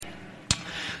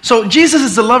So Jesus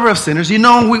is the lover of sinners. You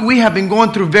know, we have been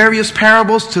going through various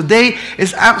parables. Today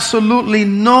is absolutely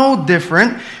no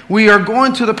different. We are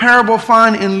going to the parable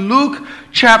found in Luke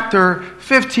chapter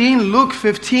 15, Luke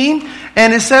 15,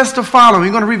 and it says the following.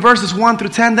 We're going to read verses 1 through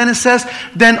 10. Then it says,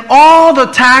 "Then all the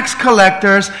tax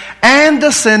collectors and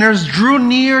the sinners drew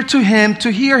near to him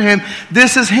to hear him."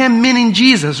 This is him, meaning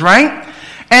Jesus, right?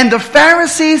 "And the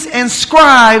Pharisees and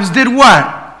scribes did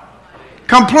what?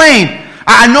 Complain."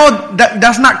 I know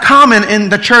that's not common in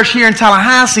the church here in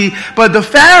Tallahassee, but the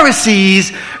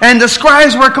Pharisees and the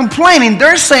scribes were complaining.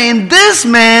 They're saying, "This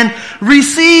man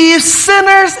receives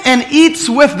sinners and eats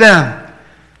with them."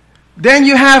 Then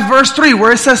you have verse 3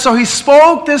 where it says, "So he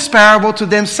spoke this parable to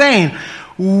them, saying,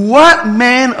 What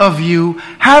man of you,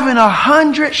 having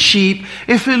 100 sheep,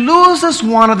 if he loses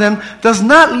one of them, does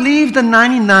not leave the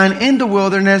 99 in the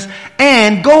wilderness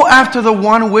and go after the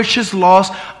one which is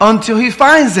lost until he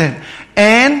finds it?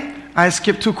 And," I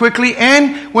skipped too quickly,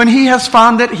 "and when he has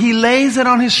found it, he lays it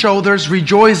on his shoulders,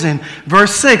 rejoicing."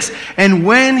 Verse 6, "And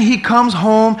when he comes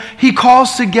home, he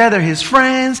calls together his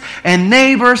friends and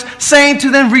neighbors, saying to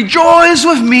them, Rejoice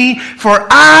with me, for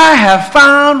I have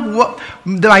found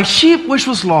my sheep which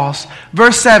was lost."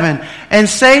 Verse 7, "And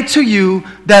say to you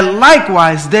that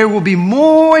likewise there will be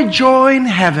more joy in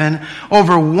heaven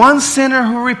over one sinner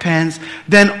who repents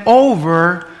than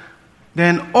over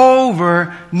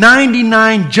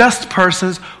 99 just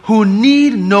persons who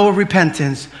need no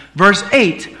repentance." Verse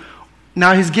 8.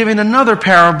 Now he's giving another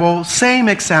parable, same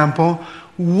example.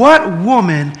 "What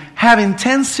woman having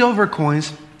 10 silver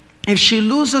coins, if she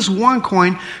loses one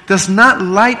coin, does not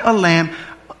light a lamp,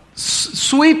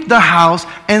 sweep the house,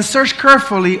 and search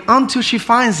carefully until she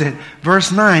finds it?"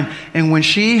 Verse 9, "And when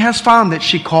she has found it,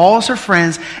 she calls her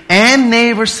friends and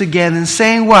neighbors together, and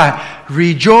saying," what?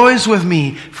 "Rejoice with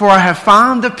me, for I have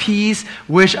found the piece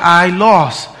which I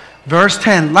lost." Verse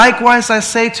 10, "Likewise I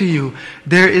say to you,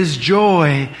 there is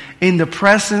joy in the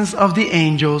presence of the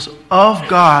angels of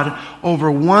God over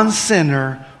one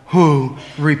sinner who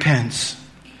repents."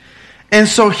 And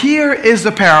so here is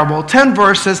the parable, 10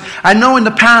 verses. I know in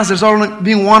the past there's only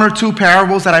been 1 or 2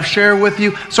 parables that I've shared with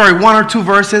you. 1 or 2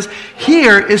 verses.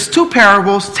 Here is 2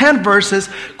 parables, 10 verses,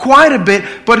 quite a bit.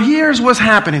 But here's what's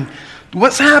happening.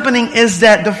 What's happening is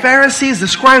that the Pharisees, the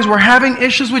scribes, were having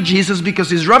issues with Jesus because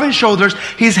he's rubbing shoulders,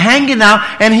 he's hanging out,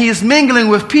 and he is mingling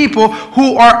with people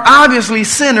who are obviously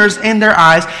sinners in their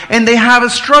eyes, and they have a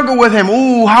struggle with him.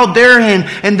 "Ooh, how dare him!"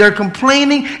 And they're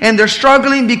complaining, and they're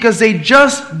struggling because they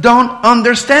just don't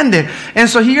understand it. And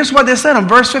so here's what they said in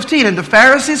verse 15. "And the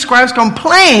Pharisees, scribes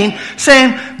complain,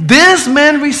 saying, This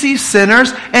man receives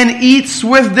sinners and eats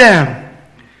with them."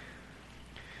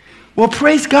 Well,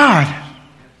 praise God.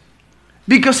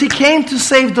 Because he came to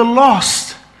save the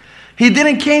lost. He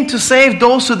didn't came to save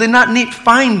those who did not need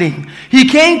finding. He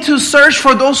came to search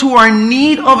for those who are in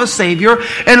need of a Savior.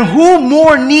 And who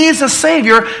more needs a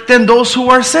Savior than those who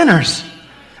are sinners?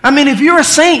 I mean, if you're a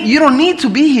saint, you don't need to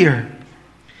be here.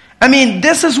 I mean,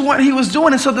 this is what he was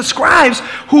doing. And so the scribes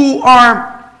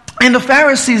and the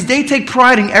Pharisees, they take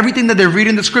pride in everything that they read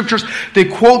in the scriptures. They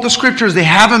quote the scriptures. They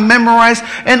have them memorized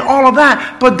and all of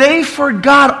that. But they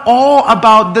forgot all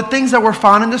about the things that were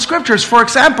found in the scriptures. For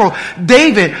example,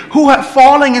 David, who had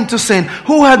fallen into sin,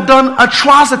 who had done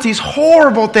atrocities,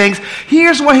 horrible things.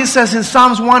 Here's what he says in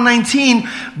Psalms 119,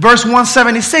 verse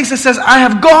 176. It says, "I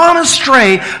have gone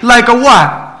astray like a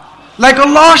what? Like a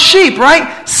lost sheep," right?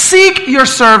 "Seek your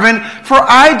servant, for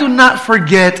I do not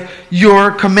forget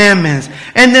your commandments."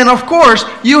 And then, of course,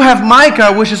 you have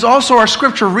Micah, which is also our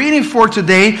scripture reading for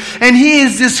today. And he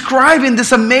is describing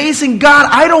this amazing God.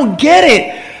 "I don't get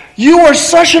it. You are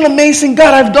such an amazing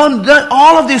God. I've done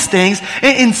all of these things."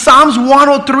 In Psalms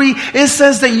 103, it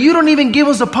says that you don't even give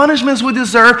us the punishments we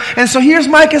deserve. And so here's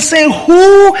Micah saying,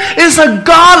 "Who is a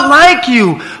God like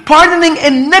you, pardoning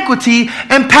iniquity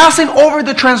and passing over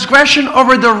the transgression of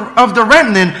the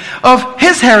remnant of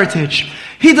his heritage?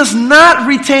 He does not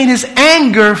retain his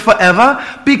anger forever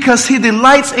because he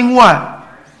delights in" what?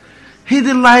 He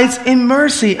delights in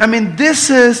mercy. I mean, this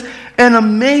is an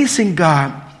amazing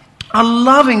God. A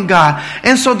loving God.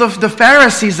 And so the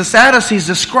Pharisees, the Sadducees,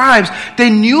 the scribes, they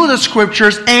knew the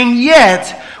scriptures, and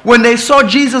yet when they saw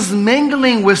Jesus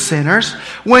mingling with sinners,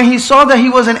 when he saw that he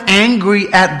wasn't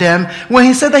angry at them, when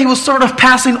he said that he was sort of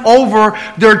passing over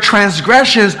their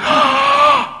transgressions,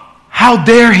 how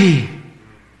dare he?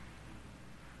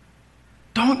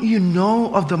 Don't you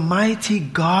know of the mighty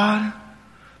God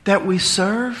that we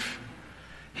serve?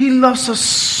 He loves us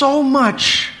so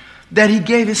much that he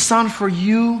gave his son for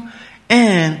you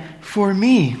and for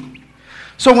me.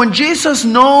 So when Jesus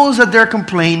knows that they're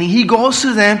complaining, he goes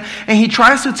to them and he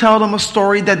tries to tell them a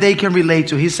story that they can relate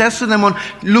to. He says to them on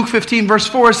Luke 15 verse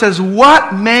 4, it says,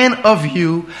 "What man of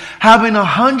you, having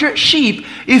 100 sheep,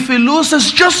 if he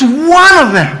loses just one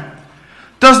of them,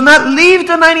 does not leave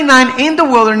the 99 in the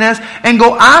wilderness and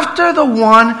go after the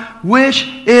one which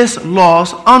is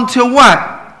lost until"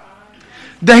 what?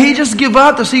 Does he just give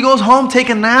up? Does he go home, take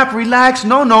a nap, relax?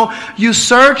 No. You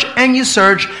search and you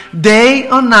search day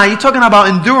or night. You're talking about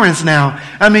endurance now.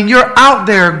 I mean, you're out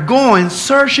there going,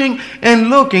 searching and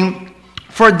looking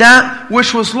for that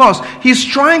which was lost. He's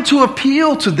trying to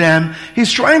appeal to them.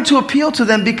 He's trying to appeal to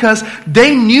them because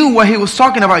they knew what he was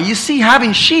talking about. You see,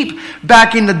 having sheep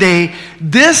back in the day,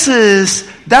 that's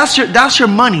your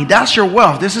money. That's your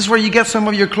wealth. This is where you get some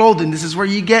of your clothing. This is where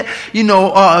you get,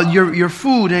 your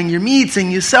food and your meats,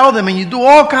 and you sell them and you do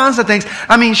all kinds of things.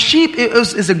 I mean, sheep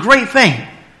is a great thing.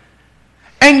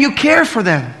 And you care for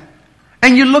them.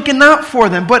 And you're looking out for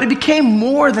them. But it became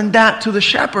more than that to the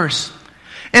shepherds.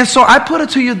 And so I put it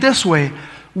to you this way.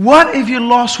 What if you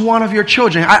lost one of your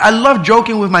children? I love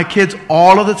joking with my kids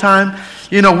all of the time.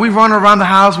 You know, we run around the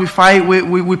house, we fight,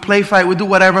 we play fight, we do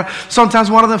whatever.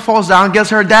 Sometimes one of them falls down,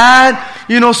 gets hurt. Dad,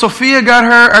 Sophia got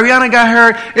hurt, Ariana got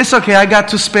hurt. It's okay, I got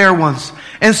 2 spare ones.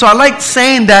 And so I like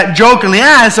saying that jokingly.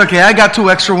 It's okay, I got 2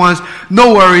 extra ones.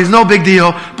 No worries, no big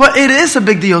deal. But it is a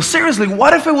big deal. Seriously,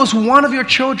 what if it was one of your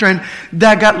children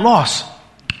that got lost?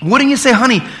 Wouldn't you say,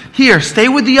 honey, here, stay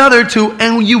with the other 2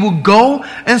 and you will go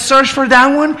and search for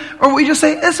that one? Or would you just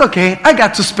say, it's okay, I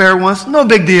got 2 spare ones, no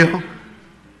big deal?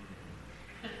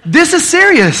 This is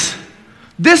serious.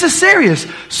 This is serious.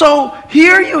 So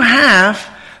here you have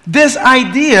this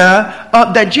idea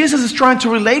that Jesus is trying to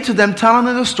relate to them, telling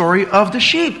them the story of the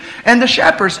sheep and the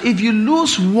shepherds. If you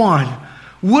lose one,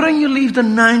 wouldn't you leave the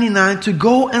 99 to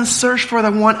go and search for the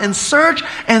one, and search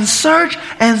and search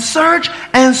and search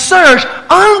and search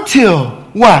until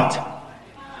what?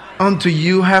 Until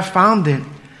you have found it.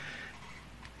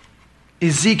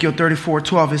 Ezekiel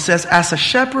 34:12, it says, "As a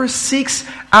shepherd seeks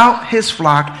out his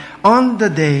flock on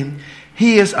the day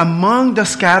he is among the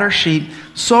scattered sheep,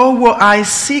 so will I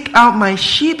seek out my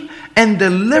sheep and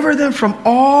deliver them from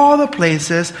all the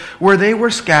places where they were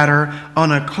scattered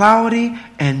on a cloudy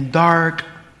and dark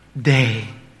day."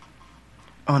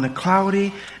 On a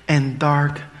cloudy and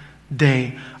dark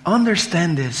day.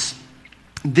 Understand this.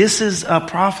 This is a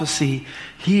prophecy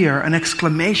here, an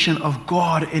exclamation of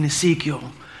God in Ezekiel.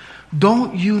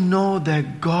 Don't you know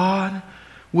that God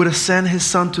would have sent his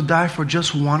son to die for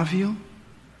just one of you?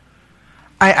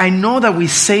 I know that we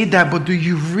say that, but do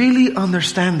you really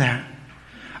understand that?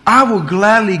 I will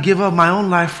gladly give up my own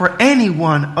life for any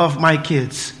one of my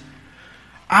kids.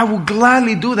 I will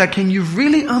gladly do that. Can you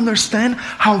really understand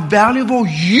how valuable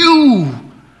you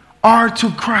are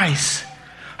to Christ?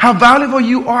 How valuable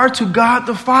you are to God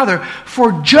the Father.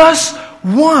 For just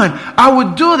one, I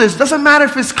would do this. Doesn't matter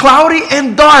if it's cloudy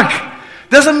and dark.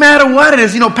 Doesn't matter what it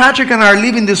is. Patrick and I are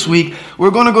leaving this week.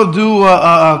 We're going to go do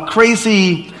a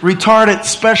crazy, retarded,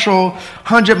 special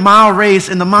 100-mile race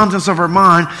in the mountains of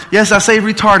Vermont. Yes, I say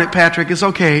retarded, Patrick. It's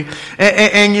okay.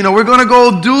 And we're going to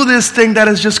go do this thing that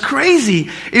is just crazy.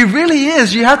 It really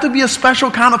is. You have to be a special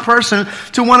kind of person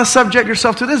to want to subject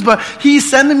yourself to this. But he's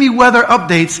sending me weather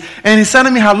updates. And he's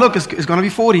sending me how, look, it's going to be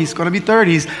 40s. It's going to be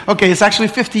 30s. Okay, it's actually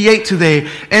 58 today.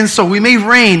 And so we may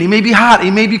rain. It may be hot.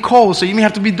 It may be cold. So you may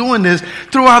have to be doing this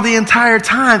throughout the entire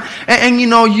time. And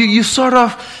you sort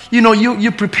of,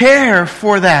 you prepare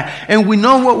for that. And we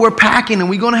know what we're packing, and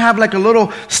we're going to have like a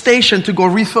little station to go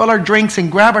refill our drinks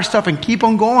and grab our stuff and keep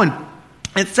on going,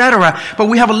 etc. But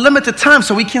we have a limited time,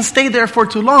 so we can't stay there for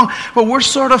too long. But we're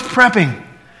sort of prepping.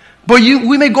 But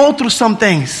we may go through some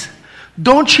things.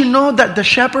 Don't you know that the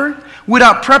shepherd,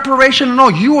 without preparation, no,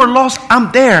 you are lost,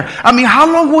 I'm there. I mean, how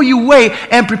long will you wait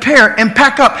and prepare and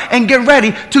pack up and get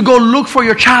ready to go look for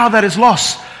your child that is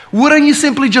lost? Wouldn't you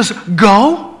simply just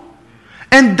go?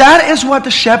 And that is what the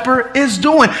shepherd is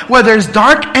doing. Whether it's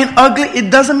dark and ugly,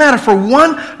 it doesn't matter. For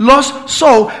one lost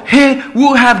soul, he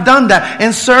will have done that.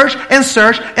 And search and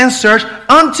search and search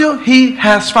until he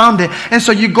has found it. And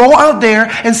so you go out there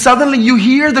and suddenly you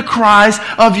hear the cries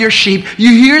of your sheep. You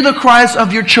hear the cries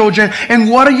of your children. And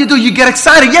what do? You get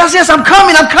excited. Yes, I'm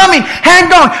coming. Hang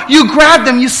on. You grab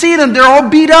them. You see them. They're all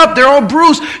beat up. They're all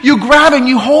bruised. You grab them.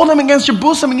 You hold them against your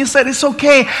bosom and you say, it's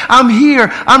okay. I'm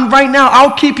here. I'm right now.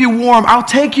 I'll keep you warm. I'll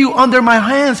take you under my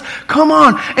hands. Come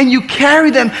on. And you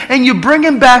carry them and you bring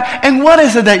them back. And what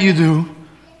is it that you do?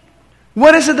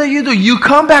 What is it that you do? You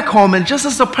come back home, and just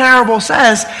as the parable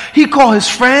says, he called his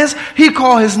friends, he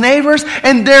called his neighbors,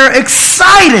 and they're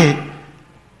excited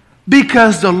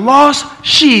because the lost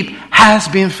sheep has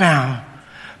been found.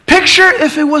 Picture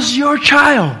if it was your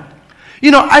child.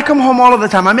 You know, I come home all of the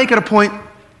time. I make it a point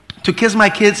to kiss my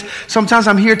kids. Sometimes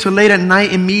I'm here till late at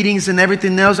night in meetings and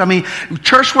everything else. I mean,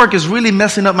 church work is really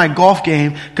messing up my golf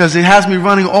game because it has me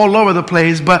running all over the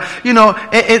place. But, you know,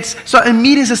 it's so in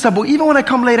meetings and stuff. But even when I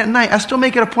come late at night, I still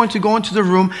make it a point to go into the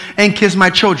room and kiss my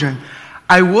children.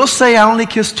 I will say I only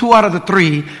kiss 2 out of the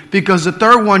 3 because the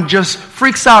third one just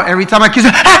freaks out every time I kiss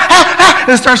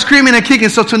and starts screaming and kicking.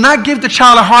 So to not give the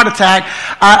child a heart attack,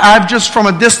 I've just from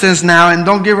a distance now and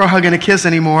don't give her a hug and a kiss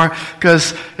anymore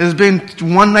because it's been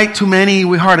one night too many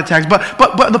with heart attacks.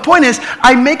 But the point is,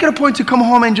 I make it a point to come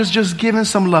home and just give him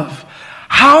some love.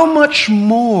 How much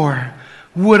more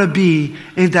would it be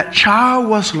if that child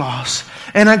was lost?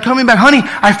 And I'm coming back, honey,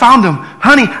 I found him.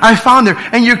 Honey, I found her.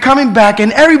 And you're coming back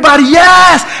and everybody,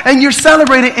 yes! And you're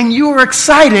celebrating and you are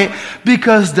excited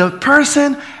because the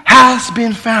person has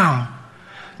been found.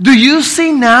 Do you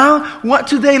see now what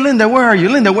today, Linda, where are you?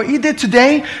 Linda, what you did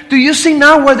today, do you see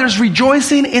now where there's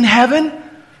rejoicing in heaven?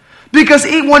 Because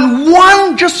when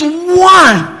one, just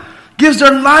one, gives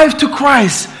their life to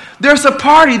Christ, there's a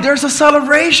party, there's a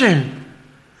celebration.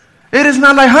 It is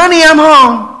not like, honey, I'm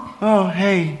home. Oh,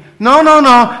 hey. No.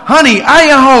 Honey, I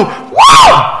am home.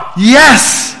 Whoa!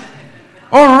 Yes.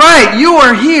 All right, you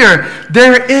are here.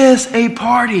 There is a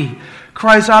party.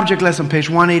 Christ's Object Lesson, page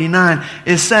 189.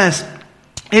 It says,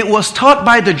 it was taught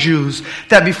by the Jews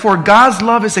that before God's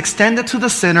love is extended to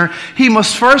the sinner, he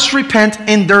must first repent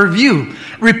in their view.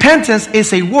 Repentance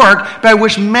is a work by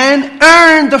which men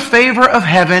earn the favor of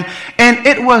heaven, and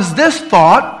it was this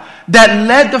thought that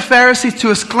led the Pharisees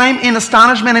to exclaim in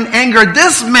astonishment and anger,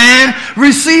 this man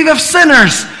receiveth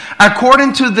sinners.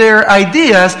 According to their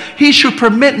ideas, he should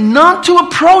permit none to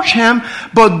approach him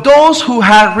but those who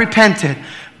had repented.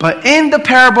 But in the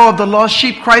parable of the lost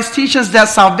sheep, Christ teaches that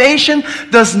salvation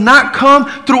does not come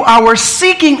through our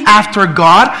seeking after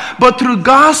God, but through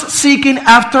God's seeking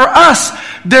after us.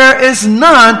 There is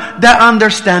none that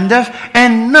understandeth,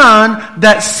 and none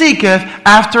that seeketh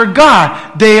after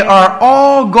God. They are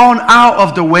all gone out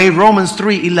of the way. Romans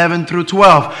 3:11 through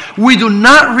 12. We do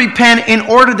not repent in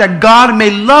order that God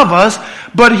may love us,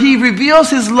 but he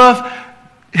reveals his love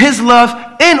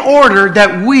in order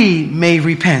that we may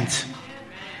repent.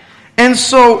 And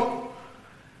so,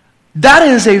 that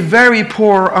is a very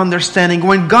poor understanding.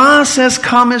 When God says,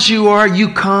 come as you are,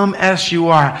 you come as you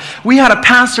are. We had a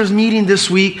pastor's meeting this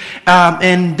week,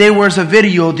 and there was a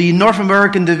video. The North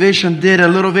American division did a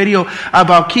little video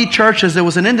about key churches. There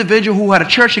was an individual who had a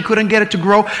church. He couldn't get it to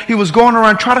grow. He was going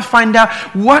around trying to find out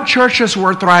what churches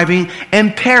were thriving.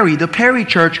 And the Perry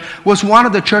Church, was one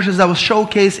of the churches that was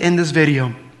showcased in this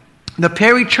video. The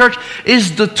Perry Church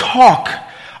is the talk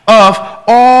of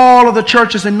all of the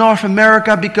churches in North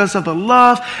America because of the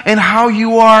love and how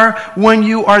you are when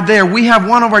you are there. We have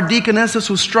one of our deaconesses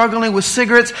who's struggling with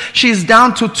cigarettes. She's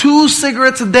down to 2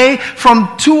 cigarettes a day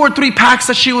from 2 or 3 packs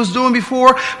that she was doing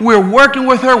before. We're working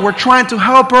with her. We're trying to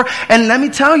help her. And let me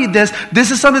tell you this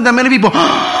is something that many people,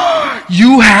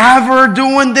 you have her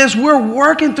doing this. We're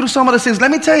working through some of these things.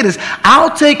 Let me tell you this.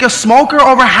 I'll take a smoker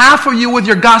over half of you with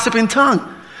your gossiping tongue.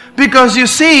 Because you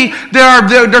see,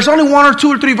 there's only 1 or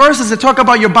 2 or 3 verses that talk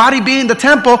about your body being the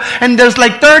temple, and there's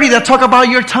like 30 that talk about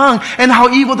your tongue and how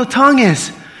evil the tongue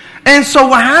is. And so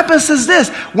what happens is this.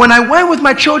 When I went with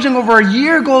my children over a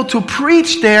year ago to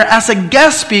preach there as a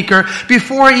guest speaker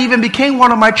before I even became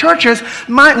one of my churches,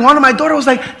 one of my daughters was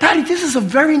like, Daddy, this is a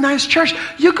very nice church.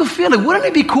 You could feel it. Wouldn't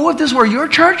it be cool if this were your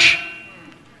church?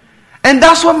 And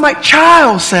that's what my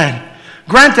child said.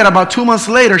 Granted, about 2 months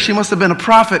later, she must have been a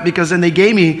prophet because then they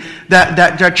gave me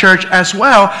that church as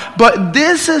well. But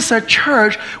this is a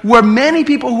church where many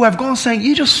people who have gone saying,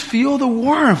 you just feel the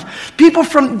warmth. People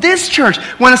from this church,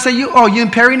 when I say, you in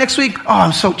Perry next week? Oh,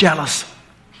 I'm so jealous.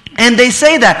 And they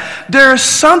say that there's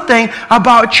something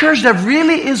about a church that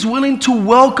really is willing to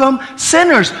welcome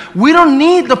sinners. We don't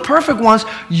need the perfect ones.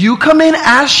 You come in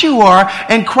as you are,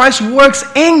 and Christ works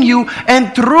in you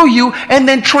and through you, and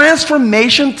then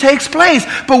transformation takes place.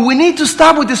 But we need to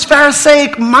stop with this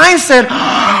Pharisaic mindset.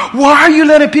 Why are you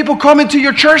letting people come into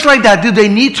your church like that? Do they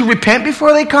need to repent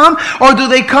before they come? Or do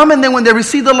they come and then when they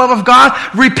receive the love of God,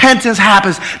 repentance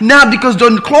happens? Now, because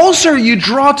the closer you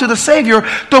draw to the Savior,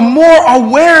 the more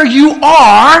aware you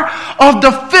are of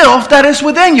the filth that is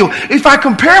within you. If I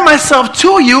compare myself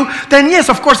to you, then yes,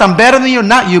 of course, I'm better than you,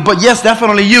 not you, but yes,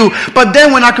 definitely you. But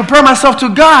then when I compare myself to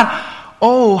God,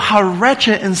 oh, how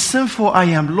wretched and sinful I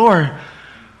am, Lord.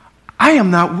 I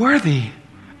am not worthy.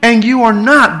 And you are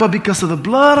not, but because of the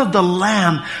blood of the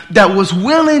Lamb that was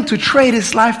willing to trade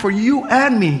his life for you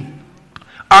and me,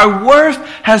 our worth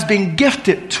has been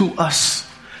gifted to us,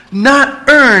 not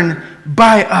earned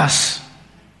by us.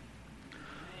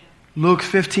 Luke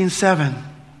 15:7.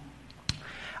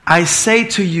 I say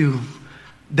to you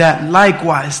that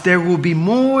likewise there will be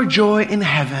more joy in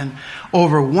heaven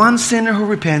over one sinner who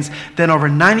repents than over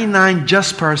 99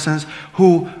 just persons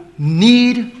who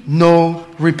need no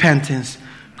repentance.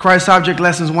 Christ Object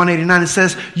Lessons 189, it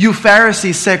says, you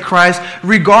Pharisees, said Christ,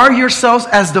 regard yourselves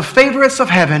as the favorites of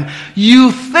heaven.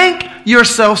 You think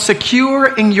yourselves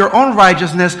secure in your own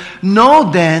righteousness.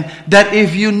 Know then that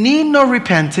if you need no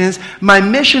repentance, my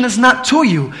mission is not to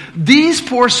you. These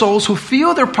poor souls who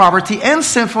feel their poverty and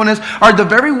sinfulness are the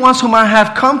very ones whom I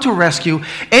have come to rescue.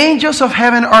 Angels of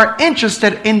heaven are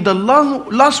interested in the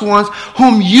lost ones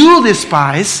whom you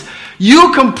despise.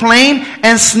 You complain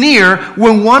and sneer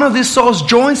when one of these souls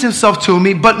joins himself to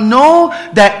me, but know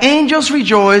that angels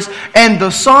rejoice and the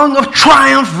song of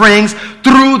triumph rings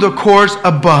through the courts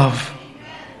above.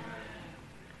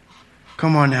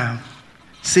 Come on now.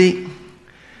 See,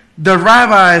 the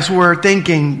rabbis were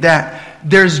thinking that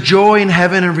there's joy in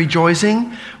heaven and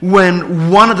rejoicing when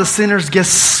one of the sinners gets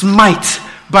smite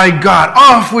by God,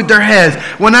 off with their heads.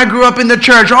 When I grew up in the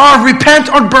church, repent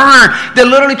or burn. They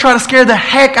literally try to scare the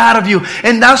heck out of you.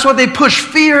 And that's what they push,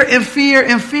 fear and fear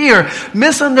and fear.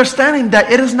 Misunderstanding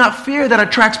that it is not fear that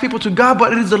attracts people to God,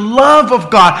 but it is the love of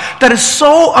God that is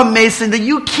so amazing that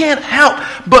you can't help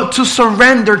but to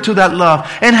surrender to that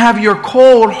love and have your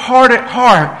cold-hearted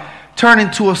heart turn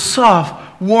into a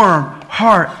soft, warm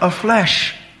heart of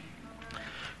flesh.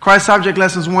 Christ Object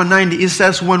Lessons 190, it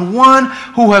says, when one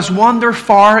who has wandered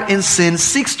far in sin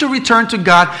seeks to return to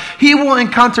God, he will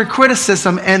encounter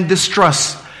criticism and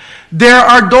distrust. There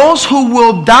are those who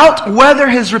will doubt whether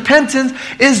his repentance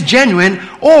is genuine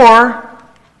or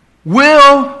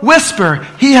will whisper,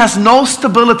 he has no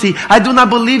stability. I do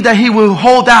not believe that he will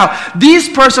hold out. These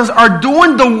persons are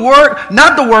doing the work,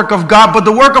 not the work of God, but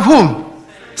the work of whom?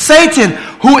 Satan,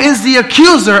 who is the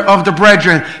accuser of the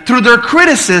brethren. Through their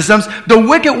criticisms, the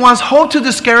wicked ones hope to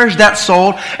discourage that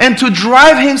soul and to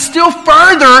drive him still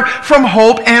further from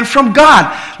hope and from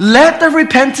God. Let the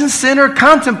repentant sinner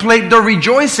contemplate the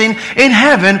rejoicing in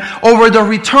heaven over the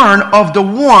return of the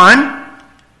one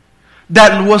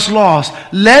that was lost.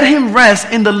 Let him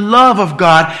rest in the love of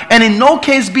God and in no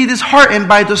case be disheartened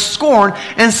by the scorn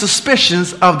and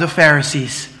suspicions of the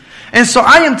Pharisees. And so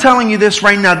I am telling you this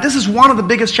right now. This is one of the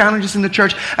biggest challenges in the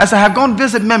church. As I have gone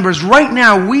visit members, right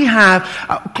now we have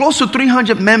close to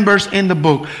 300 members in the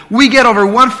book. We get over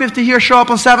 150 here show up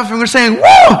on Sabbath and we're saying,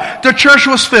 whoa, the church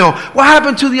was filled. What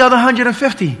happened to the other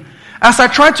 150? As I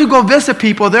try to go visit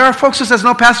people, there are folks who says,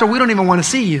 no, pastor, we don't even want to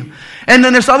see you. And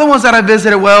then there's other ones that I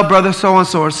visited, well, brother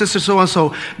so-and-so or sister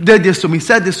so-and-so did this to me,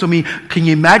 said this to me. Can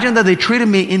you imagine that they treated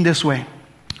me in this way?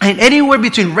 And anywhere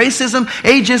between racism,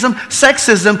 ageism,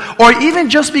 sexism, or even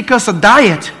just because of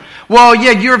diet. Well,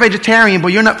 yeah, you're a vegetarian, but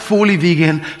you're not fully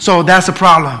vegan, so that's a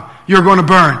problem. You're going to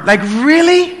burn. Like,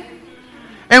 really?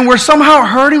 And we're somehow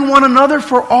hurting one another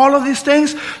for all of these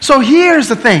things? So here's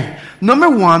the thing.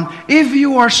 Number one, if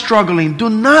you are struggling,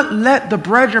 do not let the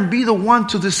brethren be the one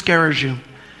to discourage you.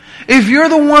 If you're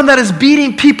the one that is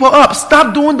beating people up,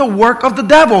 stop doing the work of the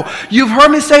devil. You've heard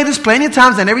me say this plenty of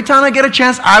times, and every time I get a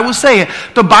chance, I will say it.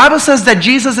 The Bible says that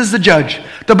Jesus is the judge.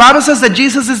 The Bible says that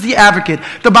Jesus is the advocate.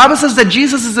 The Bible says that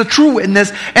Jesus is the true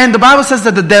witness, and the Bible says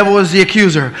that the devil is the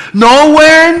accuser.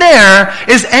 Nowhere in there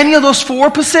is any of those four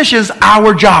positions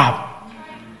our job.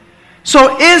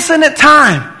 So isn't it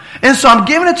time? And so I'm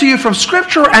giving it to you from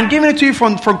Scripture. I'm giving it to you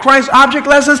from Christ Object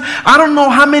Lessons. I don't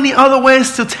know how many other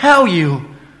ways to tell you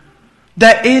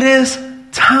that it is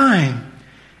time.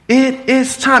 It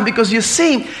is time. Because you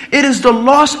see, it is the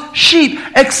lost sheep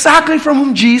exactly from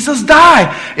whom Jesus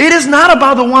died. It is not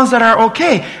about the ones that are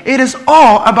okay. It is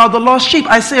all about the lost sheep.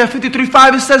 Isaiah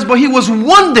 53:5, it says, but he was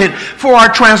wounded for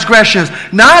our transgressions.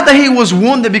 Not that he was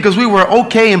wounded because we were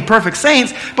okay and perfect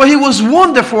saints, but he was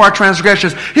wounded for our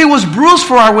transgressions. He was bruised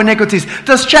for our iniquities.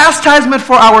 The chastisement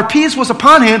for our peace was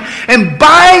upon him, and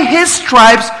by his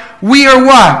stripes we are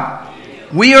what?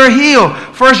 We are healed.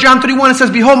 1 John 3:1, it says,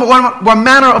 behold, what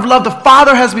manner of love the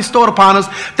Father has bestowed upon us,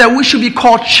 that we should be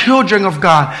called children of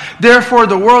God. Therefore,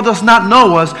 the world does not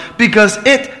know us, because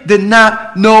it did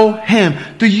not know him.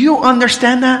 Do you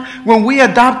understand that? When we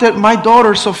adopted my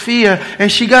daughter, Sophia,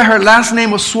 and she got her last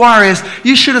name was Suarez,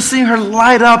 you should have seen her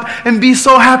light up and be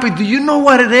so happy. Do you know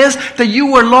what it is that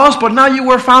you were lost, but now you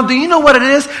were found? Do you know what it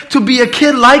is to be a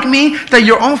kid like me, that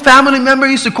your own family member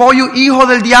used to call you hijo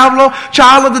del diablo,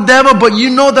 child of the devil, but you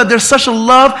know that there's such a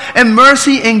love and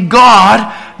mercy in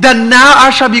God that now I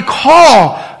shall be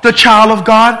called the child of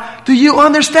God? Do you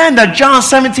understand that? John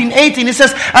 17:18, it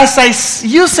says,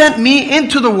 you sent me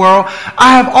into the world,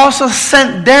 I have also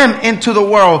sent them into the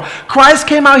world. Christ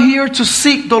came out here to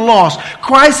seek the lost.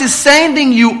 Christ is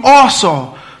sending you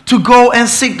also to go and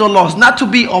seek the lost, not to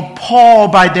be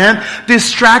appalled by them,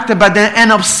 distracted by them,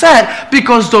 and upset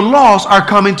because the lost are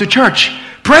coming to church.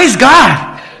 Praise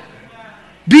God.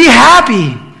 Be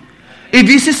happy. If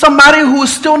you see somebody who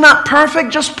is still not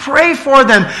perfect, just pray for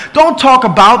them. Don't talk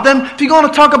about them. If you're going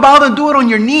to talk about them, do it on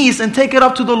your knees and take it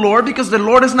up to the Lord, because the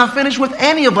Lord is not finished with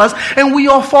any of us, and we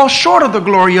all fall short of the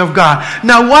glory of God.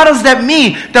 Now, what does that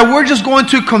mean? That we're just going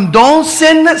to condone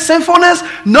sinfulness?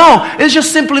 No, it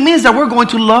just simply means that we're going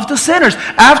to love the sinners.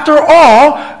 After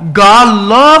all, God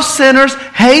loves sinners,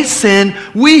 hates sin.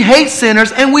 We hate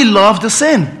sinners, and we love the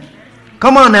sin.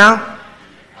 Come on now.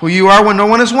 Who you are when no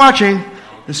one is watching.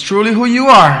 It's truly who you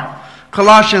are.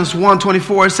 Colossians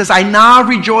 1:24, it says, I now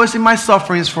rejoice in my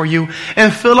sufferings for you,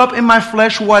 and fill up in my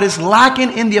flesh what is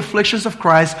lacking in the afflictions of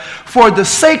Christ, for the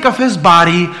sake of his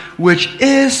body, which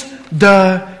is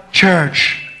the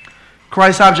church.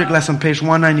 Christ's Object Lesson, page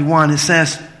 191, it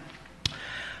says,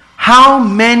 how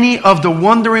many of the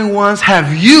wandering ones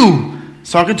have you,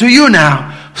 talking to you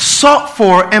now, sought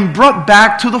for and brought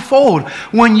back to the fold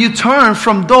when you turn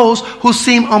from those who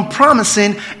seem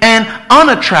unpromising and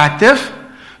unattractive?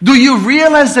 Do you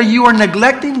realize that you are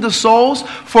neglecting the souls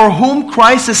for whom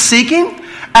Christ is seeking?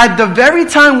 At the very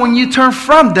time when you turn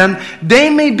from them, they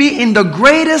may be in the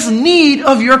greatest need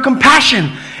of your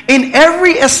compassion. In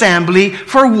every assembly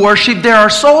for worship, there are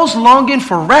souls longing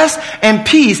for rest and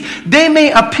peace. They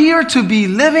may appear to be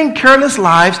living careless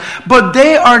lives, but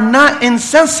they are not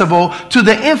insensible to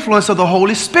the influence of the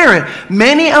Holy Spirit.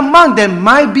 Many among them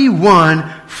might be won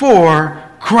for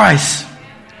Christ.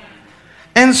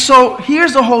 And so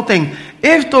here's the whole thing.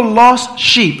 If the lost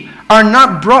sheep are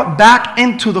not brought back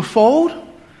into the fold,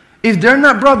 if they're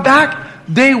not brought back,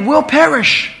 they will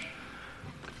perish.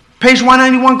 Page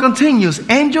 191 continues.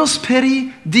 Angels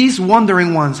pity these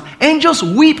wandering ones. Angels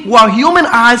weep while human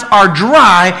eyes are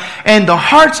dry and the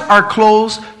hearts are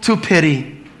closed to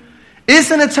pity.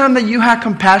 Isn't it time that you had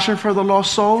compassion for the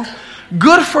lost soul?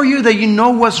 Good for you that you know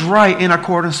what's right in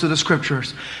accordance to the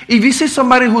scriptures. If you see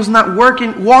somebody who's not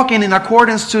walking in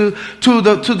accordance to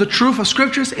the truth of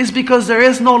scriptures, it's because there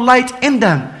is no light in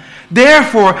them.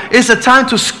 Therefore, it's a time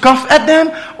to scoff at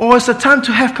them, or it's a time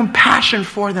to have compassion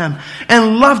for them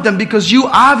and love them, because you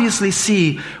obviously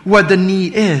see what the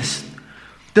need is.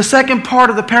 The second part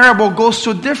of the parable goes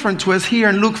to a different twist here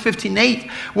in Luke 15:8,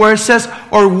 where it says,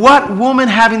 or what woman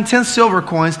having 10 silver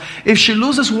coins, if she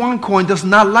loses one coin, does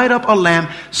not light up a lamp,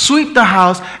 sweep the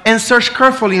house, and search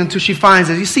carefully until she finds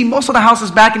it? You see, most of the houses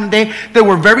back in the day, they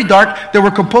were very dark. They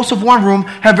were composed of one room,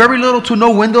 had very little to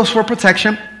no windows for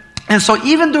protection. And so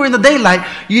even during the daylight,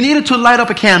 you needed to light up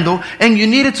a candle and you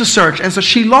needed to search. And so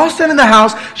she lost it in the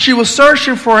house. She was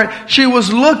searching for it. She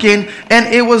was looking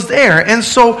and it was there. And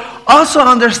so also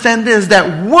understand this,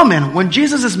 that woman, when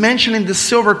Jesus is mentioning the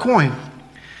silver coin,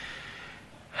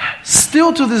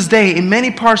 still to this day, in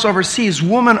many parts overseas,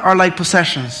 women are like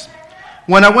possessions.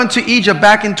 When I went to Egypt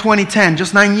back in 2010,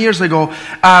 just 9 years ago,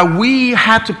 we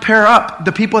had to pair up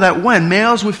the people that went,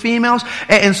 males with females,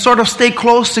 and sort of stay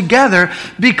close together,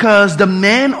 because the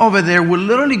men over there would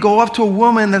literally go up to a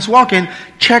woman that's walking,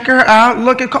 check her out,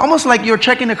 look at, almost like you're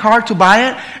checking the car to buy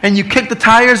it, and you kick the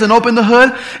tires and open the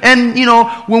hood. And, you know,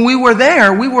 when we were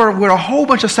there, we were with a whole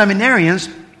bunch of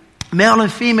seminarians, male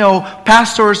and female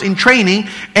pastors in training,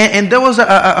 and there was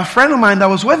a friend of mine that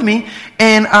was with me,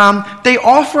 and they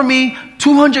offered me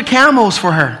 200 camels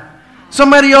for her.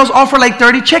 Somebody else offered like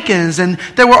 30 chickens, and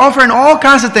they were offering all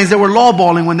kinds of things. They were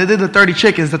lowballing when they did the 30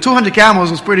 chickens. The 200 camels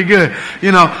was pretty good.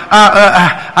 You know,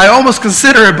 I almost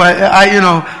consider it, but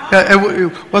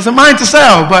it wasn't mine to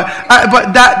sell. But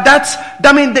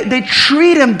they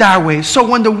treat him that way. So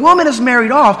when the woman is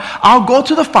married off, I'll go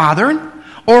to the father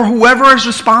or whoever is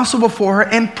responsible for her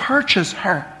and purchase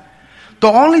her. The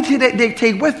only thing that they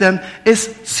take with them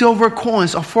is silver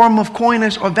coins, a form of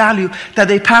coinage or value that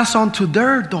they pass on to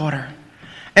their daughter.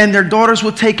 And their daughters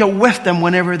will take it with them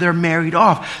whenever they're married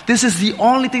off. This is the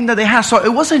only thing that they have. So it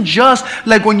wasn't just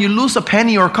like when you lose a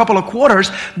penny or a couple of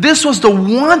quarters. This was the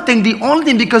one thing, the only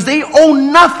thing, because they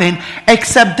own nothing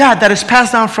except that is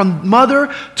passed down from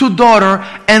mother to daughter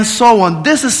and so on.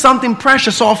 This is something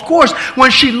precious. So of course,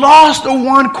 when she lost the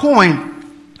one coin,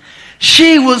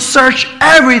 she would search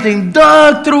everything,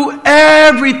 dug through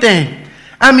everything,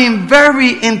 I mean,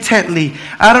 very intently.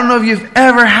 I don't know if you've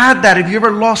ever had that. If you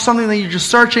ever lost something that you're just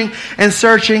searching and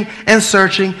searching and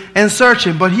searching and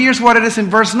searching. But here's what it is in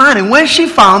verse 9. And when she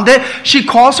found it, she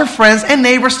calls her friends and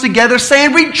neighbors together,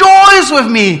 saying, "Rejoice with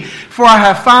me, for I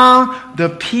have found the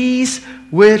piece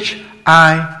which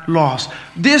I lost."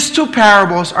 These two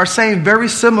parables are saying very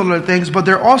similar things, but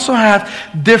they also have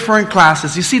different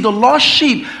classes. You see, the lost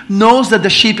sheep knows that the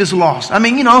sheep is lost. I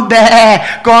mean, bah,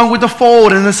 going with the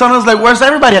fold, and the son is like, "Where's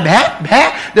everybody?"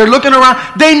 Bah. They're looking around.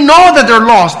 They know that they're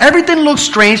lost. Everything looks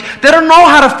strange. They don't know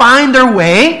how to find their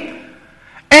way.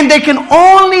 And they can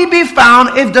only be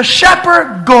found if the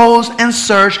shepherd goes and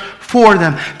searches for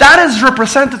them. That is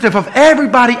representative of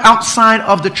everybody outside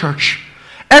of the church.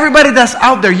 Everybody that's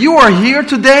out there, you are here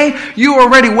today, you are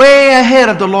already way ahead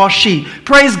of the lost sheep.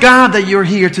 Praise God that you're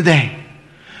here today.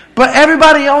 But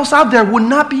everybody else out there would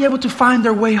not be able to find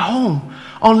their way home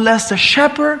unless the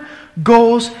shepherd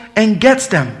goes and gets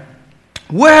them.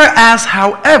 Whereas,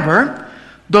 however,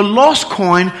 the lost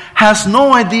coin has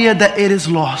no idea that it is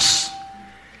lost.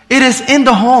 It is in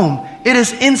the home. It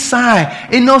is inside.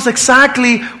 It knows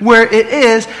exactly where it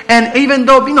is. And even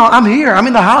though, I'm here, I'm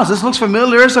in the house, this looks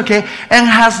familiar, it's okay, and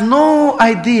has no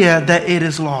idea that it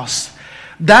is lost.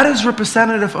 That is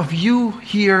representative of you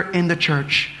here in the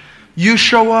church. You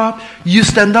show up, you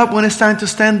stand up when it's time to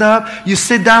stand up, you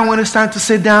sit down when it's time to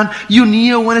sit down, you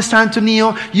kneel when it's time to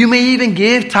kneel, you may even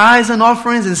give tithes and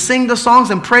offerings and sing the songs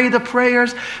and pray the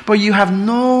prayers, but you have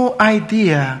no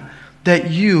idea that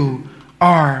you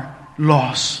are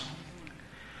lost.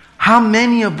 How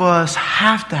many of us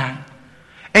have that?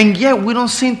 And yet we don't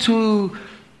seem to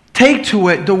take to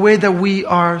it the way that we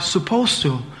are supposed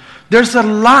to. There's a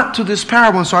lot to this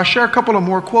parable, so I'll share a couple of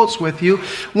more quotes with you.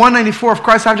 194 of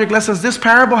Christ's Object Lessons. This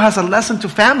parable has a lesson to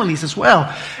families as well.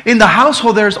 In the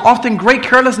household, there is often great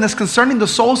carelessness concerning the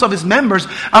souls of its members.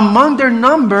 Among their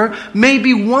number may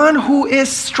be one who is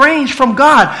strange from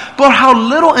God. But how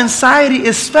little anxiety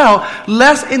is felt,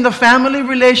 lest in the family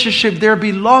relationship there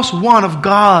be lost one of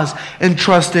God's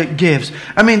entrusted gifts.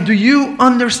 I mean, do you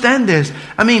understand this?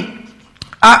 I mean,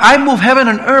 I move heaven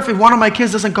and earth if one of my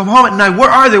kids doesn't come home at night. Where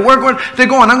are they? Where they're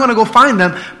going? I'm going to go find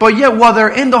them. But yet, while they're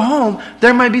in the home,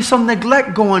 there might be some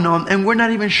neglect going on, and we're not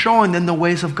even showing them the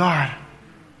ways of God.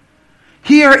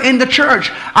 Here in the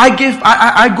church,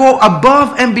 I go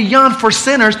above and beyond for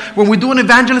sinners when we do an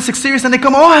evangelistic series and they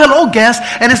come, "Oh, hello, guests."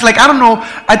 And it's like, I don't know,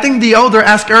 I think the elder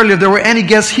asked earlier if there were any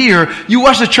guests here. You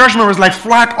watch the church members like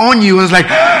flock on you and it's like,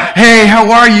 "Hey,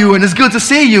 how are you? And it's good to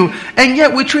see you." And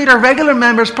yet we treat our regular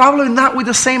members probably not with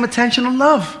the same attention and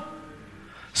love.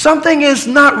 Something is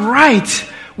not right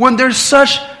when there's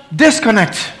such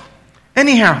disconnect.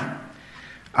 Anyhow,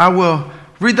 I will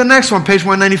read the next one, page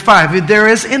 195. If there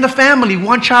is in the family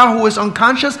one child who is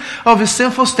unconscious of his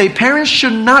sinful state, parents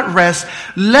should not rest.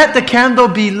 Let the candle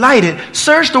be lighted.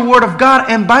 Search the word of God,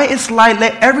 and by its light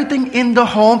let everything in the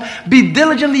home be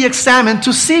diligently examined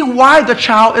to see why the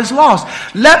child is lost.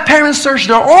 Let parents search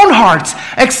their own hearts,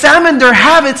 examine their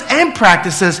habits and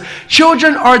practices.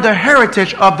 Children are the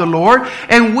heritage of the Lord,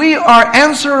 and we are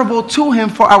answerable to Him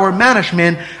for our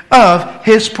management of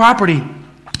His property.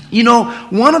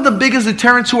 One of the biggest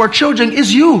deterrents to our children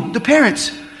is you, the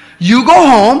parents. You go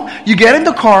home, you get in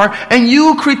the car, and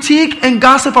you critique and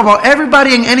gossip about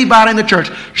everybody and anybody in the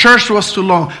church. Church was too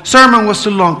long. Sermon was too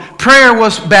long. Prayer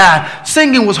was bad.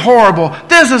 Singing was horrible.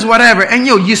 This is whatever. And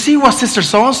you see what Sister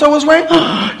So-and-so was wearing?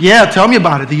 Yeah, tell me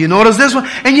about it. Do you notice this one?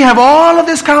 And you have all of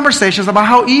these conversations about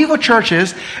how evil church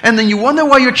is, and then you wonder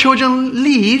why your children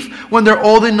leave when they're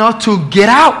old enough to get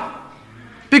out.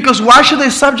 Because why should they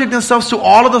subject themselves to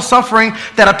all of the suffering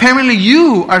that apparently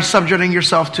you are subjecting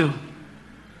yourself to?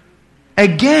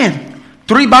 Again,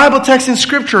 3 Bible texts in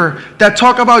Scripture that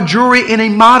talk about jewelry in a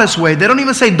modest way. They don't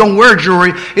even say don't wear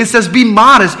jewelry. It says be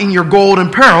modest in your gold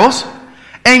and pearls.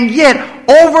 And yet,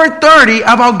 over 30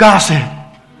 about gossip.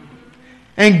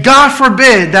 And God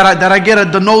forbid that I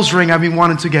get the nose ring I've been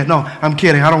wanting to get. No, I'm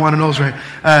kidding. I don't want a nose ring.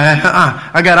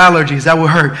 I got allergies. That would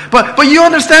hurt. But you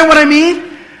understand what I mean?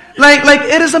 Like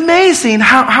it is amazing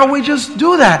how we just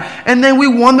do that. And then we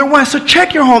wonder why. So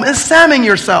check your home. Examine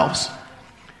yourselves.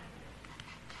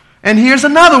 And here's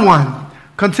another one.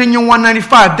 Continue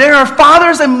 195. There are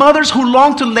fathers and mothers who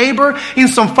long to labor in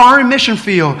some foreign mission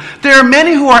field. There are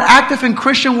many who are active in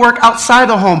Christian work outside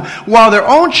the home, while their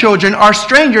own children are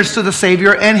strangers to the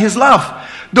Savior and His love.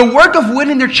 The work of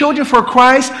winning their children for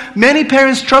Christ, many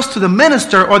parents trust to the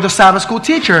minister or the Sabbath school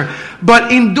teacher.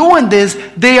 But in doing this,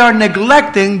 they are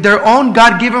neglecting their own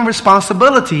God-given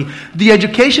responsibility. The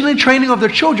education and training of their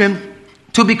children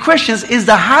to be Christians is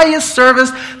the highest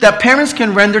service that parents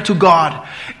can render to God.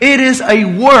 It is a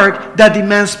work that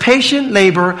demands patient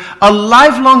labor, a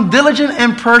lifelong diligent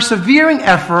and persevering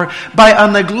effort. By a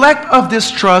neglect of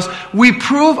this trust, we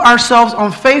prove ourselves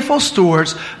unfaithful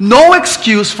stewards. No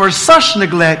excuse for such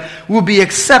neglect will be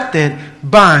accepted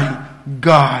by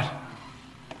God.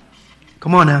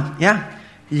 Come on now. Yeah?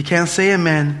 You can't say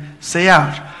amen. Say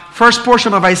out. First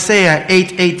portion of Isaiah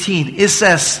 8:18. It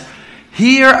says,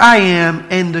 "Here I am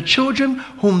and the children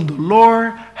whom the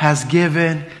Lord has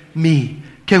given me."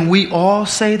 Can we all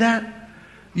say that?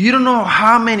 You don't know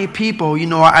how many people,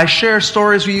 I share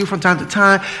stories with you from time to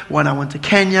time. When I went to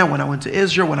Kenya, when I went to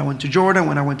Israel, when I went to Jordan,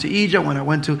 when I went to Egypt, when I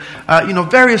went to,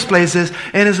 various places.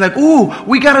 And it's like, ooh,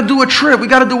 we got to do a trip. We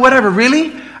got to do whatever.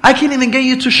 Really? I can't even get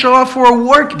you to show up for a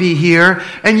work bee here.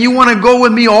 And you want to go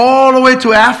with me all the way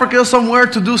to Africa somewhere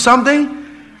to do something?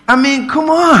 I mean, come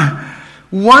on.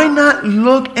 Why not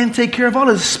look and take care of all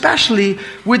this, especially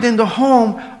within the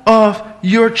home of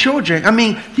your children? I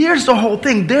mean, here's the whole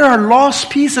thing. There are lost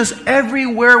pieces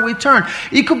everywhere we turn.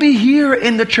 It could be here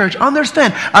in the church.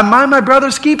 Understand, am I my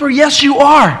brother's keeper? Yes, you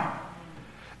are.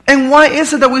 And why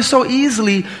is it that we so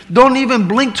easily don't even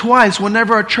blink twice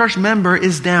whenever a church member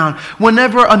is down,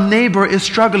 whenever a neighbor is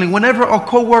struggling, whenever a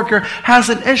coworker has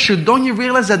an issue? Don't you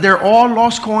realize that they're all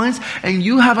lost coins and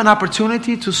you have an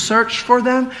opportunity to search for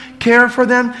them, care for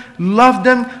them, love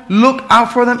them, look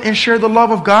out for them, and share the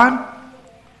love of God?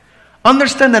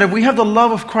 Understand that if we have the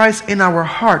love of Christ in our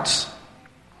hearts,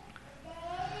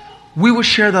 we will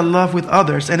share that love with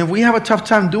others. And if we have a tough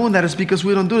time doing that, it's because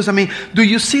we don't do this. I mean, do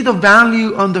you see the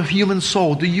value on the human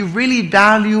soul? Do you really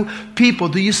value people?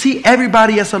 Do you see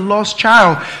everybody as a lost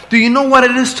child? Do you know what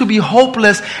it is to be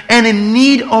hopeless and in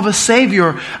need of a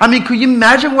Savior? I mean, could you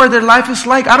imagine where their life is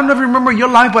like? I don't ever remember your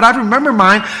life, but I remember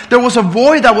mine. There was a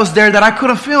void that was there that I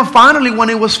couldn't fill. Finally, when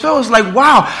it was filled, it's like,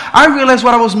 wow, I realized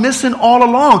what I was missing all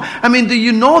along. I mean, do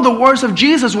you know the words of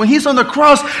Jesus when He's on the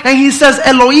cross and He says,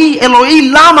 Eloi, Eloi,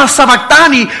 lama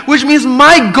sabachthani, which means,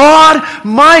 my God,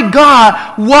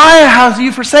 why have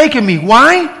you forsaken me?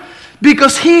 Why?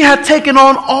 Because He had taken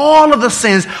on all of the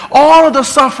sins, all of the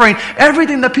suffering,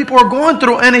 everything that people are going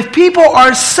through. And if people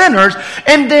are sinners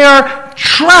and they are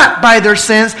trapped by their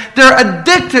sins, they're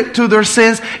addicted to their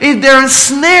sins, if they're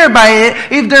ensnared by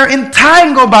it, if they're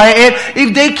entangled by it,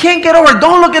 if they can't get over it,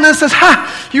 don't look at it and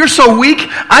say, you're so weak.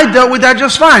 I dealt with that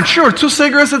just fine. Sure, 2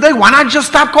 cigarettes a day. Why not just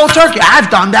stop cold turkey? I've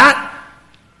done that.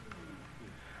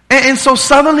 And so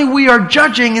suddenly we are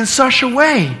judging in such a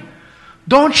way.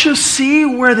 Don't you see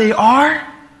where they are?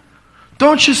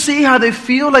 Don't you see how they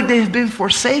feel like they've been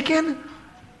forsaken?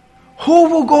 Who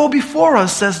will go before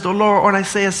us, says the Lord on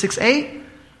Isaiah 6:8?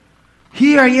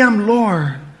 Here I am,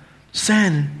 Lord,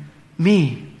 send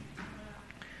me.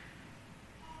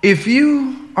 If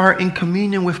you are in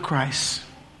communion with Christ,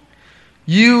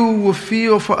 you will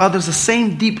feel for others the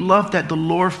same deep love that the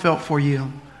Lord felt for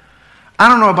you. I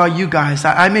don't know about you guys.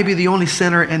 I may be the only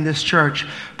sinner in this church,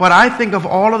 but I think of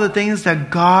all of the things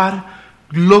that God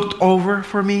looked over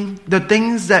for me, the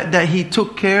things that He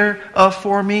took care of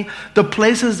for me, the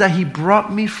places that He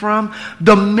brought me from,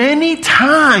 the many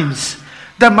times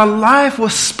that my life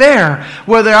was spared,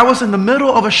 whether I was in the middle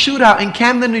of a shootout in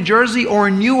Camden, New Jersey, or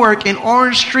in Newark in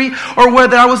Orange Street, or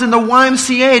whether I was in the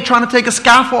YMCA trying to take a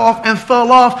scaffold off and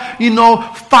fell off,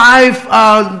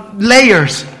 5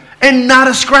 layers and not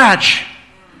a scratch.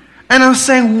 And I'm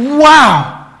saying,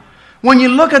 wow, when you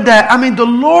look at that, I mean, the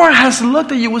Lord has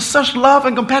looked at you with such love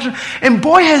and compassion. And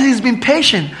boy, has He been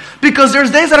patient. Because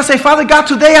there's days that I say, Father God,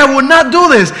 today I will not do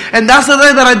this. And that's the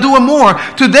day that I do it more.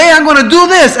 Today I'm going to do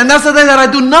this. And that's the day that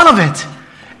I do none of it.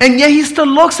 And yet He still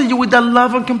looks at you with that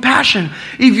love and compassion.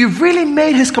 If you've really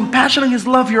made His compassion and His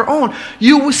love your own,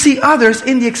 you will see others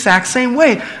in the exact same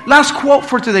way. Last quote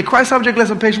for today, Christ Object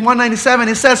Lesson, page 197.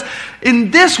 It says, in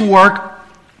this work,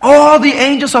 all the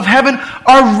angels of heaven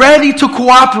are ready to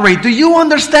cooperate. Do you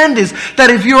understand this?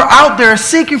 That if you're out there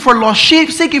seeking for lost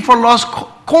sheep, seeking for lost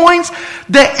coins,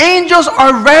 the angels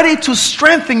are ready to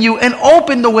strengthen you and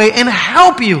open the way and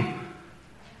help you.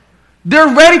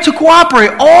 They're ready to cooperate.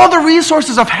 All the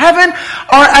resources of heaven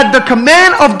are at the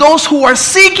command of those who are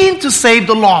seeking to save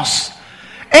the lost.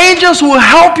 Angels will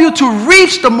help you to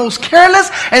reach the most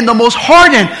careless and the most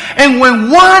hardened. And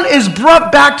when one is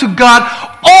brought back to God,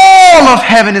 all of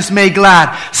heaven is made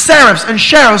glad. Seraphs and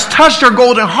cherubs touch their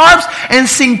golden harps and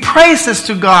sing praises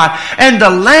to God and the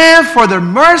Lamb for their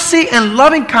mercy and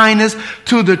loving kindness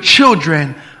to the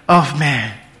children of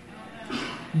man.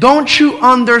 Don't you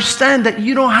understand that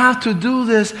you don't have to do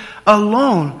this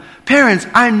alone? Parents,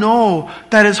 I know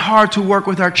that it's hard to work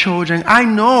with our children. I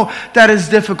know that it's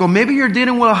difficult. Maybe you're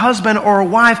dealing with a husband or a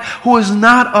wife who is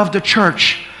not of the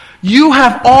church. You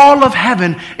have all of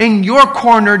heaven in your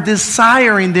corner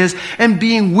desiring this and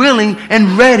being willing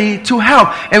and ready to help.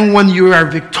 And when you are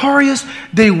victorious,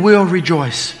 they will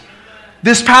rejoice.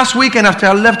 This past weekend, after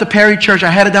I left the Perry Church, I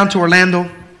headed down to Orlando.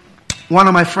 One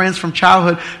of my friends from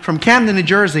childhood, from Camden, New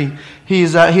Jersey,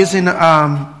 he's in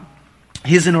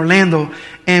Orlando,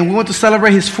 and we went to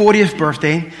celebrate his 40th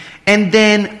birthday. And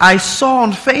then I saw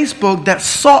on Facebook that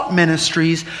Salt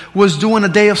Ministries was doing a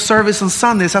day of service on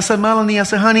Sundays. I said, Melanie,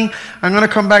 honey, I'm going to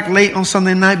come back late on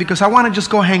Sunday night because I want to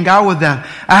just go hang out with them.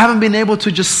 I haven't been able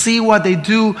to just see what they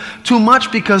do too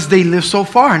much because they live so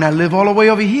far and I live all the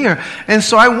way over here. And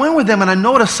so I went with them and I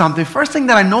noticed something. First thing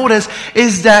that I noticed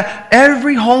is that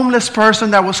every homeless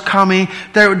person that was coming,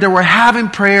 they were having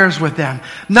prayers with them.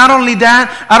 Not only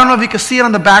that, I don't know if you can see it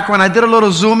on the background. I did a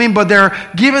little zooming, but they're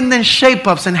giving them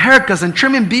shape-ups and haircuts and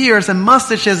trimming beards and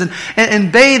mustaches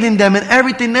and bathing them and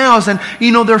everything else. And,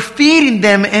 they're feeding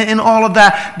them and all of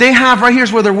that. They have, right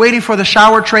here's where they're waiting for the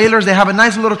shower trailers. They have a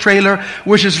nice little trailer,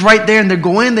 which is right there. And they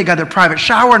go in, they got their private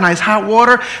shower, nice hot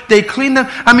water. They clean them.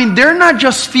 I mean, they're not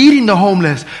just feeding the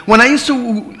homeless. When I used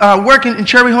to work in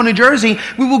Cherry Hill, New Jersey,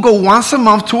 we would go once a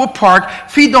month to a park,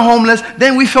 feed the homeless.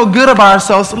 Then we felt good about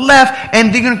ourselves, left,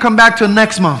 and they're going to come back to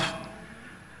next month.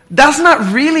 That's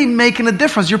not really making a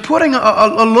difference. You're putting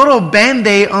a little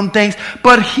Band-Aid on things,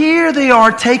 but here they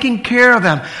are taking care of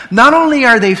them. Not only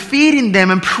are they feeding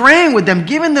them and praying with them,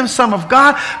 giving them some of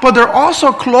God, but they're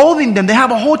also clothing them. They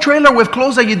have a whole trailer with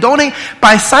clothes that you donate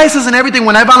by sizes and everything.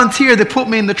 When I volunteered, they put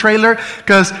me in the trailer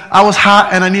because I was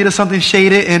hot and I needed something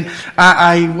shaded, and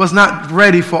I was not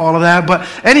ready for all of that. But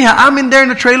anyhow, I'm in there in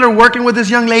the trailer working with this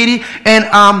young lady,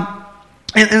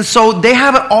 and so they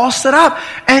have it all set up.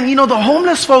 And, the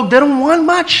homeless folk, they don't want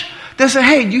much. They say,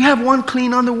 hey, you have one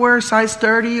clean underwear, size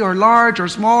 30 or large or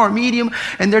small or medium.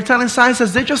 And they're telling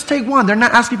sizes, they just take one. They're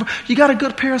not asking for, you got a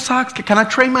good pair of socks? Can I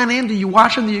trade mine in? Do you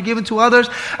wash them? Do you give them to others?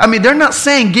 I mean, they're not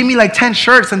saying, give me like 10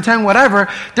 shirts and 10 whatever.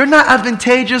 They're not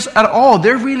advantageous at all.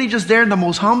 They're really just there in the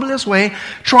most humblest way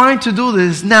trying to do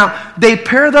this. Now, they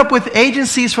paired up with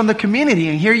agencies from the community.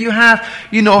 And here you have,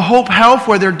 Hope Health,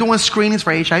 where they're doing screenings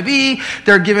for HIV.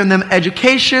 They're giving them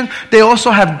education. They also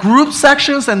have group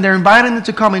sections, and they're inviting them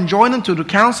to come and join them to do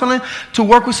counseling, to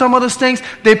work with some of those things.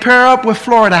 They pair up with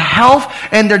Florida Health,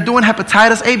 and they're doing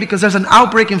hepatitis A because there's an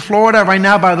outbreak in Florida right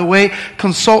now. By the way,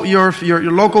 consult your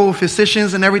local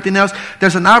physicians and everything else.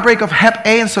 There's an outbreak of Hep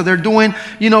A, and so they're doing,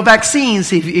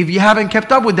 vaccines if you haven't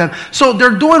kept up with them. So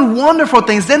they're doing wonderful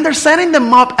things. Then they're setting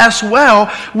them up as well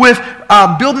with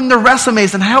building their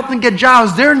resumes and helping get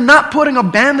jobs. They're not putting a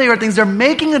Band-Aid or things. They're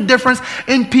making a difference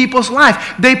in people's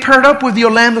life. They paired up with the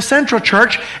Orlando Central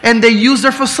Church, and they use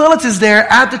their facilities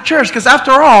there at the church. Because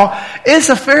after all, it's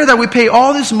a fair that we pay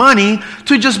all this money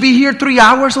to just be here 3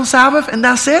 hours on Sabbath and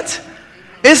that's it?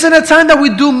 Isn't it time that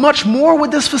we do much more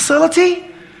with this facility?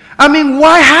 I mean,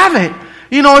 why have it?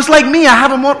 It's like me. I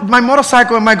have my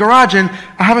motorcycle in my garage, and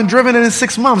I haven't driven it in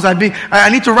 6 months. I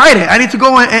need to ride it. I need to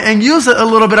go and use it a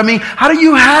little bit. I mean, how do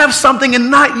you have something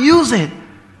and not use it?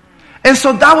 And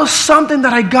so that was something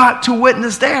that I got to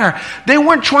witness there. They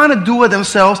weren't trying to do it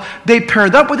themselves. They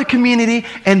paired up with the community,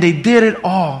 and they did it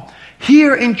all.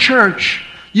 Here in church,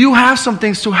 you have some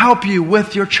things to help you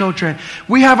with your children.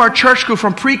 We have our church school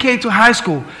from pre-K to high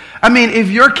school. I mean, if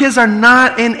your kids are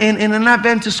not in an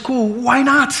Adventist school, why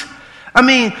not? I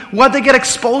mean, what they get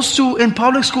exposed to in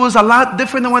public school is a lot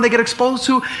different than what they get exposed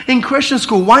to in Christian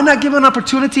school. Why not give an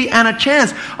opportunity and a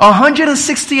chance?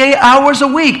 168 hours a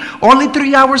week, only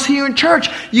 3 hours here in church.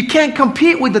 You can't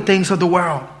compete with the things of the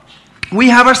world. We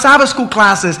have our Sabbath school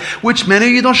classes, which many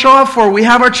of you don't show up for. We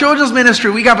have our children's ministry.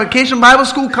 We got Vacation Bible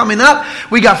School coming up.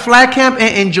 We got Flag Camp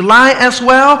in July as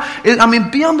well. I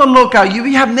mean, be on the lookout. You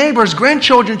have neighbors,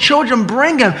 grandchildren, children,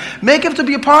 bring them. Make them to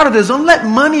be a part of this. Don't let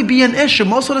money be an issue.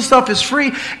 Most of the stuff is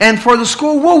free. And for the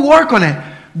school, we'll work on it.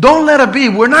 Don't let it be.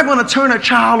 We're not going to turn a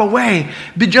child away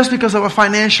just because of a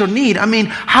financial need. I mean,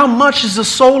 how much is the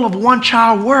soul of one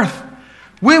child worth?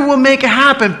 We will make it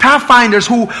happen. Pathfinders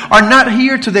who are not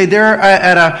here today, they're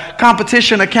at a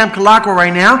competition at Camp Calacqua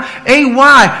right now.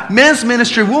 AY, men's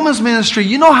ministry, women's ministry.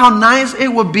 You know how nice it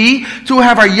would be to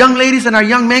have our young ladies and our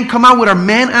young men come out with our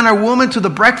men and our women to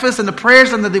the breakfast and the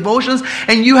prayers and the devotions.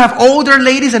 And you have older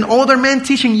ladies and older men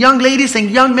teaching young ladies and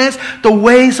young men the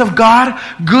ways of God.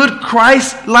 Good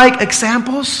Christ-like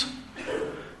examples.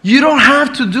 You don't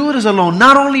have to do this alone.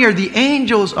 Not only are the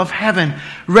angels of heaven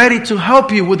ready to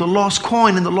help you with the lost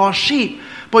coin and the lost sheep,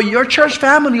 but your church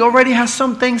family already has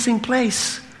some things in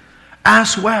place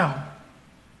as well.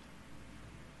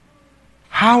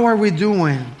 How are we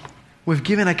doing with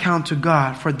giving account to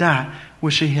God for that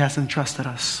which He has entrusted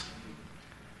us?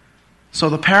 So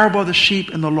the parable of the sheep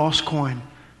and the lost coin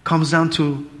comes down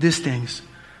to these things.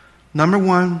 Number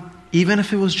one, even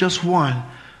if it was just one,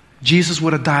 Jesus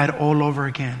would have died all over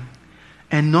again.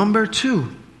 And number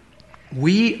two,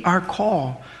 we are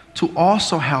called to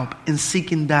also help in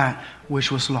seeking that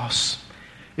which was lost.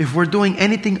 If we're doing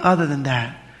anything other than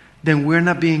that, then we're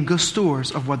not being good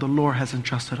stewards of what the Lord has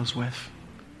entrusted us with.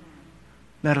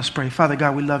 Let us pray. Father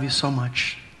God, we love you so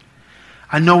much.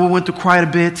 I know we went through quite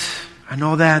a bit. I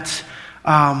know that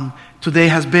today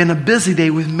has been a busy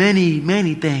day with many,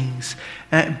 many things.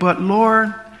 But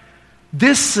Lord,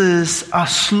 this is a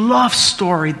love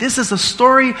story. This is a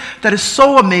story that is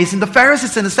so amazing. The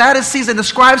Pharisees and the Sadducees and the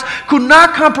scribes could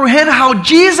not comprehend how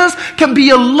Jesus can be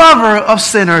a lover of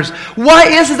sinners. Why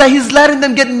is it that He's letting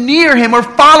them get near Him or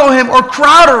follow Him or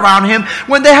crowd around Him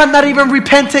when they have not even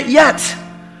repented yet?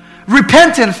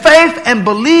 Repentance, faith, and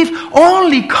belief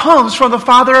only comes from the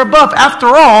Father above. After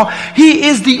all, He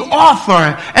is the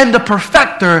author and the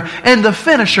perfecter and the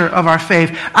finisher of our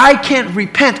faith. I can't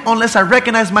repent unless I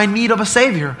recognize my need of a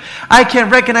Savior. I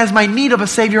can't recognize my need of a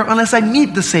Savior unless I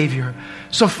meet the Savior.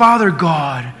 So Father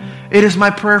God, it is my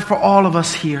prayer for all of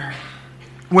us here,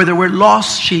 whether we're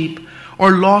lost sheep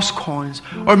or lost coins,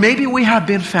 or maybe we have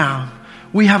been found.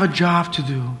 We have a job to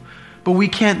do. But we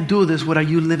can't do this without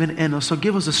you living in us. So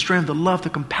give us the strength, the love, the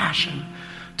compassion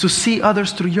to see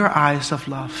others through your eyes of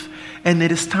love. And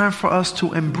it is time for us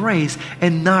to embrace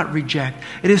and not reject.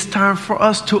 It is time for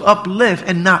us to uplift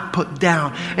and not put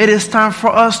down. It is time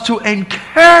for us to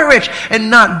encourage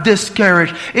and not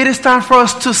discourage. It is time for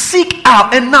us to seek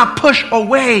out and not push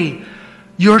away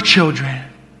your children.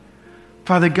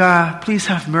 Father God, please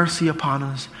have mercy upon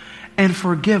us. And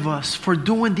forgive us for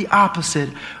doing the opposite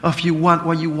of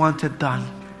what you wanted done.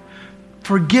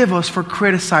 Forgive us for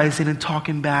criticizing and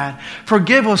talking bad.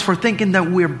 Forgive us for thinking that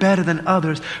we're better than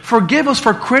others. Forgive us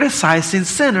for criticizing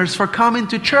sinners for coming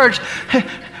to church.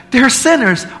 They're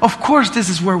sinners. Of course, this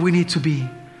is where we need to be.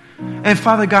 And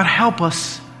Father God, help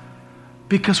us,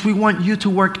 because we want you to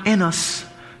work in us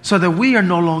so that we are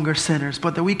no longer sinners,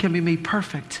 but that we can be made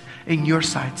perfect in your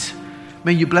sight.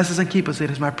 May you bless us and keep us.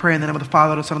 It is my prayer in the name of the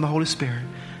Father, the Son, and the Holy Spirit.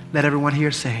 Let everyone here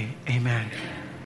say, amen.